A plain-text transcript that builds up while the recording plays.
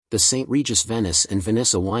The St. Regis Venice and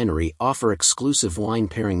Venissa Winery offer exclusive wine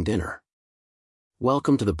pairing dinner.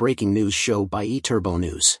 Welcome to the Breaking News Show by eTurbo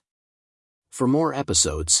News. For more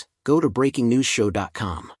episodes, go to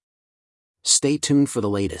breakingnewsshow.com. Stay tuned for the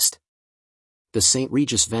latest. The St.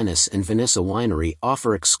 Regis Venice and Venissa Winery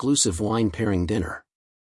offer exclusive wine pairing dinner.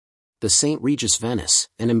 The St. Regis Venice,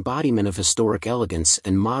 an embodiment of historic elegance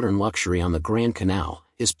and modern luxury on the Grand Canal,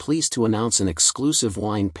 is pleased to announce an exclusive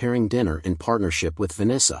wine pairing dinner in partnership with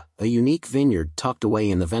Venissa, a unique vineyard tucked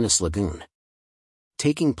away in the Venice Lagoon.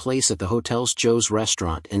 Taking place at the hotel's Joe's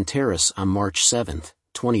Restaurant and Terrace on March 7,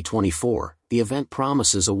 2024, the event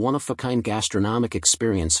promises a one-of-a-kind gastronomic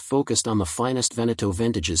experience focused on the finest Veneto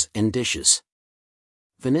vintages and dishes.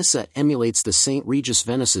 Venissa emulates the St. Regis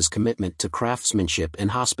Venice's commitment to craftsmanship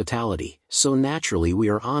and hospitality, so naturally we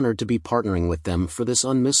are honored to be partnering with them for this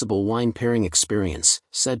unmissable wine pairing experience,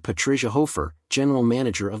 said Patricia Hofer, general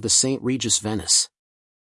manager of the St. Regis Venice.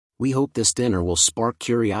 We hope this dinner will spark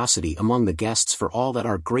curiosity among the guests for all that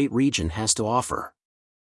our great region has to offer.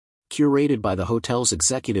 Curated by the hotel's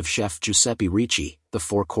executive chef Giuseppe Ricci, the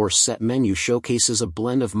four-course set menu showcases a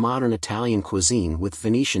blend of modern Italian cuisine with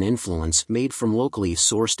Venetian influence made from locally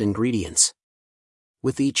sourced ingredients.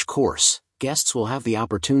 With each course, guests will have the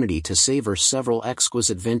opportunity to savor several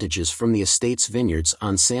exquisite vintages from the estate's vineyards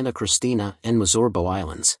on Santa Cristina and Mazzorbo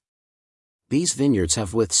Islands. These vineyards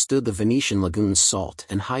have withstood the Venetian lagoon's salt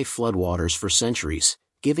and high floodwaters for centuries,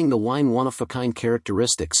 giving the wine one-of-a-kind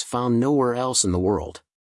characteristics found nowhere else in the world.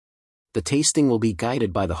 The tasting will be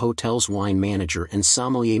guided by the hotel's wine manager and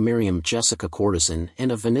sommelier Miriam Jessica Cortison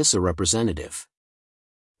and a Venissa representative.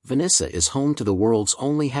 Venissa is home to the world's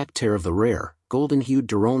only hectare of the rare, golden-hued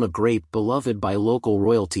Dorona grape beloved by local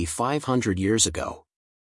royalty 500 years ago.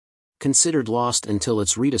 Considered lost until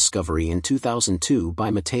its rediscovery in 2002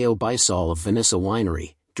 by Matteo Bisol of Venissa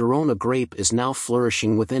Winery, Dorona grape is now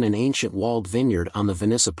flourishing within an ancient walled vineyard on the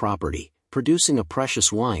Venissa property, producing a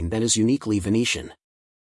precious wine that is uniquely Venetian.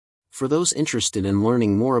 For those interested in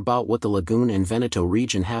learning more about what the Lagoon and Veneto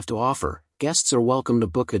region have to offer, guests are welcome to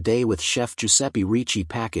book a day with Chef Giuseppe Ricci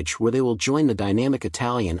package where they will join the dynamic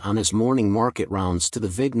Italian on his morning market rounds to the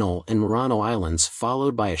Vignole and Murano Islands,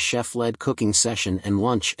 followed by a chef-led cooking session and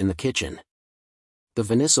lunch in the kitchen. The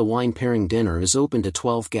Venissa wine pairing dinner is open to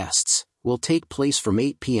 12 guests, will take place from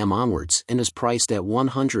 8 p.m. onwards and is priced at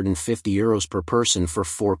 €150 per person for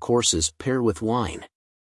 4 courses paired with wine.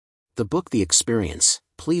 To book the experience,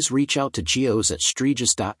 please reach out to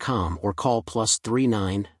gios@strigis.com or call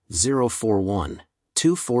 +39 041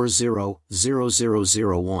 240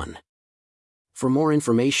 0001. For more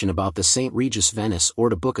information about the St. Regis Venice or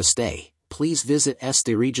to book a stay, please visit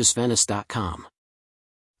esteregisvenice.com.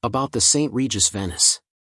 About the St. Regis Venice.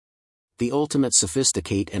 The ultimate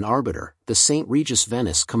sophisticate and arbiter, the St. Regis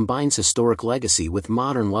Venice combines historic legacy with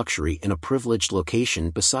modern luxury in a privileged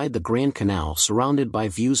location beside the Grand Canal surrounded by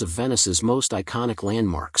views of Venice's most iconic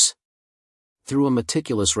landmarks. Through a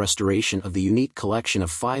meticulous restoration of the unique collection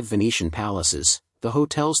of 5 Venetian palaces, the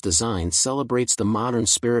hotel's design celebrates the modern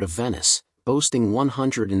spirit of Venice, boasting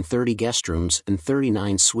 130 guest rooms and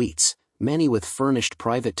 39 suites, many with furnished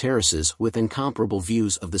private terraces with incomparable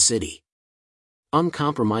views of the city.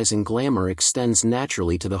 Uncompromising glamour extends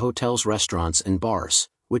naturally to the hotel's restaurants and bars,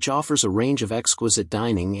 which offers a range of exquisite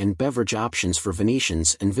dining and beverage options for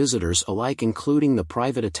Venetians and visitors alike, including the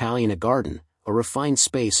private Italian garden, a refined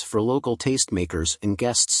space for local tastemakers and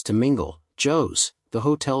guests to mingle, Joe's, the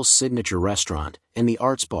hotel's signature restaurant, and the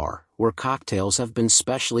Arts Bar, where cocktails have been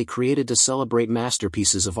specially created to celebrate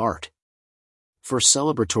masterpieces of art. For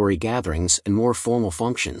celebratory gatherings and more formal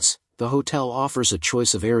functions, the hotel offers a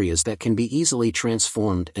choice of areas that can be easily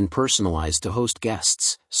transformed and personalized to host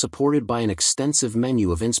guests, supported by an extensive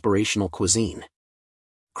menu of inspirational cuisine.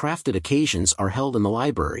 Crafted occasions are held in the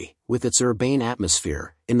library, with its urbane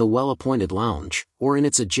atmosphere, in the well-appointed lounge, or in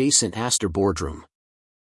its adjacent Astor boardroom.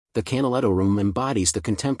 The Canaletto Room embodies the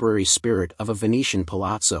contemporary spirit of a Venetian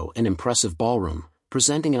palazzo and impressive ballroom,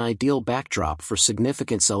 presenting an ideal backdrop for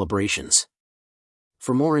significant celebrations.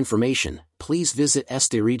 For more information, please visit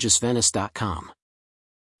esteregisvenice.com.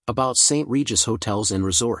 About St. Regis Hotels and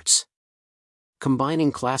Resorts.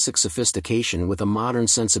 Combining classic sophistication with a modern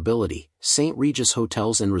sensibility, St. Regis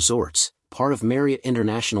Hotels and Resorts, part of Marriott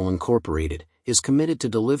International Incorporated, is committed to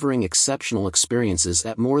delivering exceptional experiences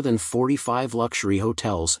at more than 45 luxury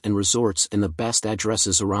hotels and resorts in the best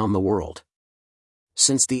addresses around the world.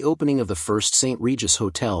 Since the opening of the first St. Regis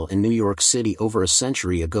Hotel in New York City over a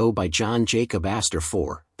century ago by John Jacob Astor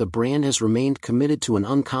IV, the brand has remained committed to an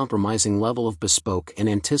uncompromising level of bespoke and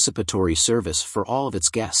anticipatory service for all of its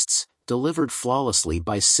guests, delivered flawlessly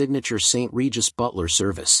by signature St. Regis butler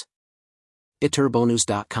service.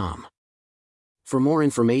 iterbonews.com. For more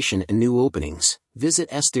information and new openings, visit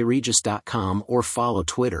esteregis.com or follow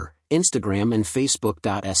Twitter, Instagram and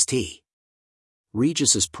Facebook.st.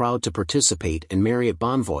 Regis is proud to participate in Marriott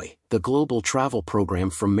Bonvoy, the global travel program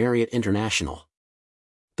from Marriott International.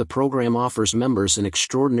 The program offers members an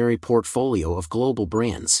extraordinary portfolio of global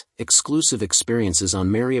brands, exclusive experiences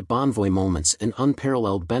on Marriott Bonvoy moments and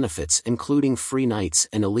unparalleled benefits including free nights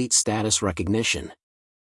and elite status recognition.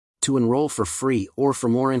 To enroll for free or for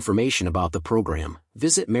more information about the program,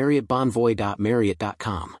 visit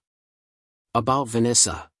marriottbonvoy.marriott.com. About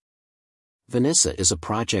Venissa. Venissa is a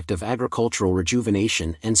project of agricultural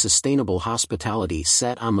rejuvenation and sustainable hospitality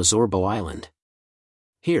set on Mazzorbo Island.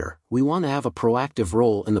 Here, we want to have a proactive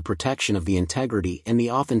role in the protection of the integrity and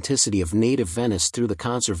the authenticity of native Venice through the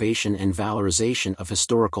conservation and valorization of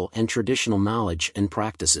historical and traditional knowledge and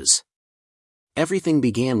practices. Everything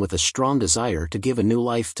began with a strong desire to give a new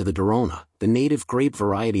life to the Dorona, the native grape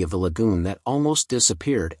variety of the lagoon that almost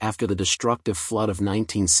disappeared after the destructive flood of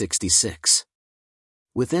 1966.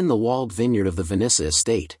 Within the walled vineyard of the Venissa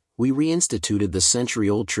estate, we reinstituted the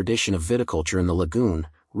century-old tradition of viticulture in the lagoon,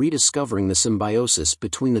 rediscovering the symbiosis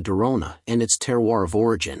between the Dorona and its terroir of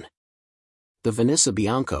origin. The Venissa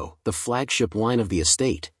Bianco, the flagship wine of the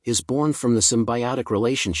estate, is born from the symbiotic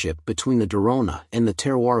relationship between the Dorona and the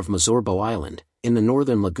terroir of Mazzorbo Island, in the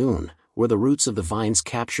northern lagoon, where the roots of the vines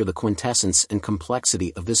capture the quintessence and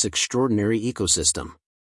complexity of this extraordinary ecosystem.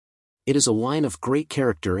 It is a wine of great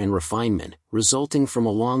character and refinement, resulting from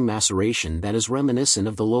a long maceration that is reminiscent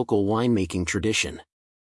of the local winemaking tradition.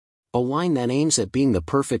 A wine that aims at being the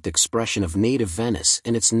perfect expression of native Venice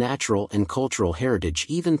and its natural and cultural heritage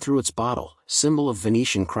even through its bottle, symbol of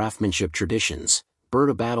Venetian craftsmanship traditions,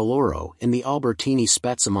 Berta Battelloro and the Albertini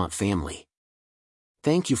Spezzamont family.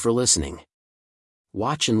 Thank you for listening.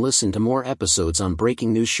 Watch and listen to more episodes on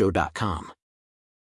BreakingNewsShow.com.